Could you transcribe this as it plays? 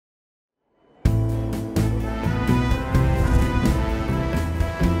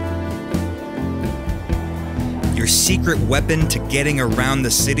secret weapon to getting around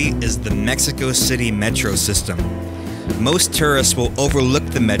the city is the Mexico City metro system. Most tourists will overlook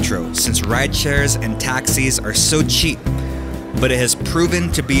the metro since rideshares and taxis are so cheap, but it has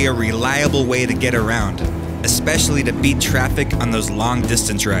proven to be a reliable way to get around, especially to beat traffic on those long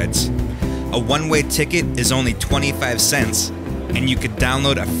distance rides. A one-way ticket is only 25 cents, and you could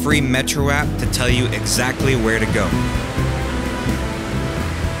download a free metro app to tell you exactly where to go.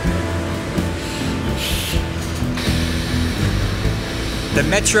 The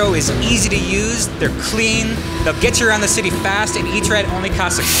metro is easy to use, they're clean, they'll get you around the city fast, and each ride only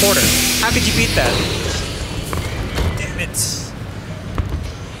costs $0.25. How could you beat that? Damn it.